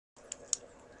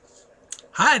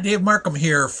Hi, Dave Markham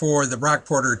here for the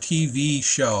Brockporter TV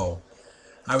show.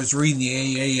 I was reading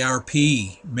the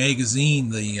AARP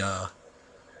magazine, the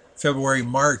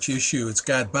February-March issue. It's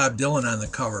got Bob Dylan on the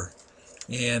cover.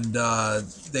 And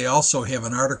they also have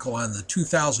an article on the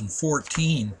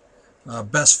 2014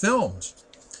 best films.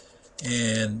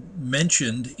 And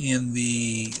mentioned in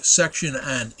the section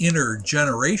on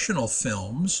intergenerational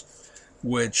films,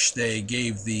 which they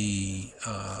gave the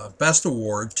best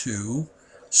award to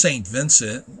St.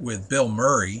 Vincent with Bill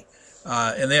Murray,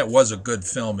 and that was a good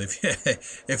film.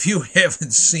 If you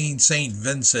haven't seen St.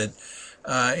 Vincent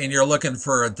and you're looking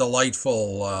for a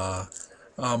delightful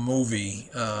movie,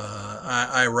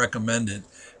 I recommend it.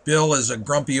 Bill is a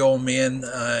grumpy old man,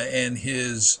 and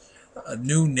his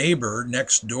new neighbor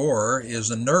next door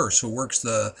is a nurse who works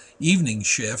the evening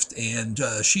shift, and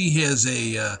she has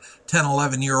a 10,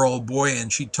 11-year-old boy,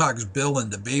 and she talks Bill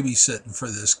into babysitting for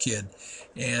this kid.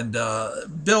 And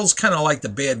Bill's kind of like the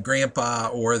bad grandpa,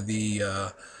 or the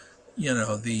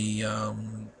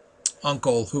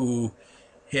uncle who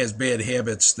has bad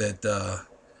habits that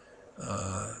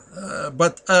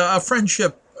but a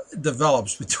friendship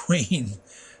develops between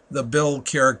the Bill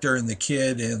character and the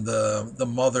kid and the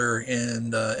mother,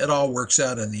 and it all works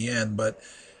out in the end. But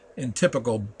in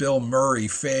typical Bill Murray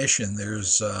fashion,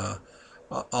 there's a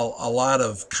lot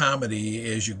of comedy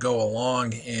as you go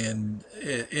along, and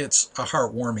it's a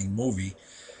heartwarming movie.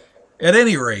 At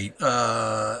any rate,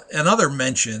 another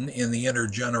mention in the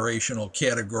intergenerational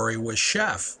category was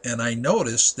Chef, and I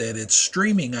noticed that it's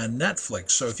streaming on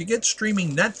Netflix. So if you get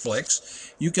streaming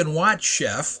Netflix, you can watch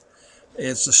Chef.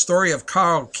 It's the story of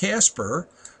Carl Casper,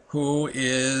 who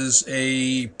is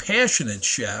a passionate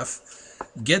chef,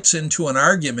 gets into an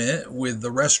argument with the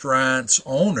restaurant's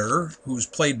owner, who's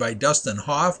played by Dustin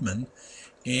Hoffman,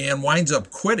 and winds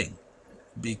up quitting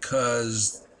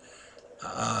because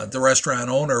the restaurant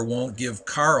owner won't give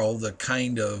Carl the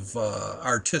kind of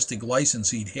artistic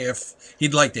license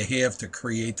he'd like to have to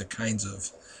create the kinds of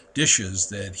dishes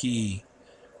that he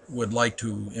would like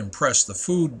to impress the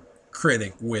food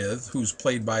critic with, who's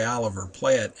played by Oliver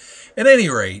Platt. At any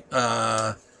rate,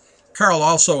 Carl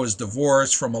also is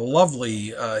divorced from a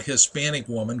lovely Hispanic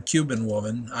woman, Cuban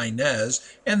woman, Inez,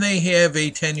 and they have a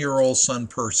 10-year-old son,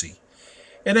 Percy.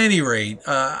 At any rate,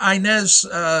 Inez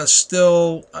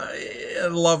still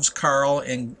loves Carl,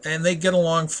 and they get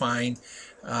along fine.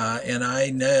 And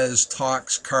Inez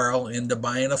talks Carl into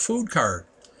buying a food cart,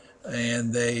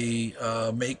 and they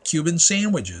make Cuban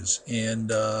sandwiches,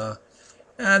 and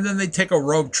then they take a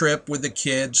road trip with the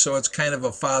kids, so it's kind of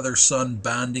a father-son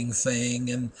bonding thing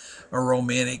and a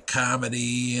romantic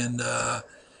comedy. And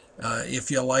if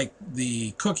you like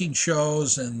the cooking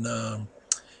shows and the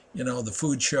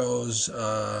food shows,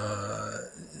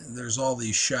 there's all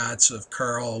these shots of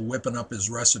Carl whipping up his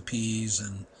recipes,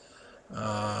 and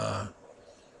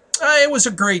it was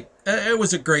a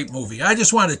great movie. I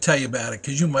just wanted to tell you about it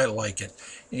because you might like it,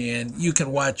 and you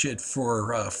can watch it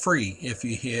for free if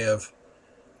you have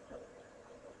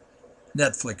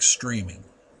Netflix streaming.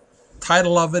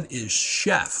 Title of it is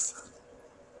Chef.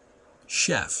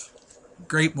 Chef.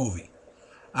 Great movie.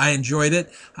 I enjoyed it.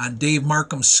 On Dave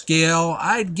Markham's scale,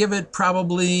 I'd give it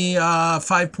probably a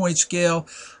 5-point scale.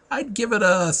 I'd give it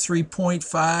a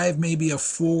 3.5, maybe a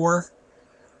 4.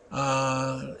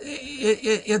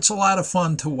 It's a lot of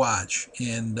fun to watch,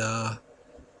 and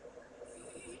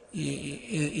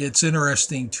it's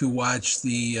interesting to watch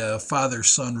the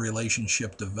father-son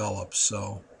relationship develop.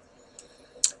 So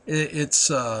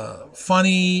it's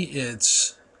funny.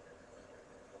 It's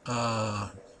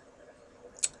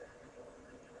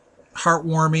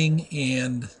heartwarming,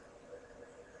 and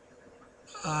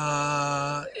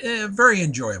very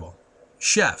enjoyable.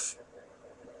 Chef.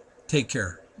 Take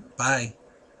care. Bye.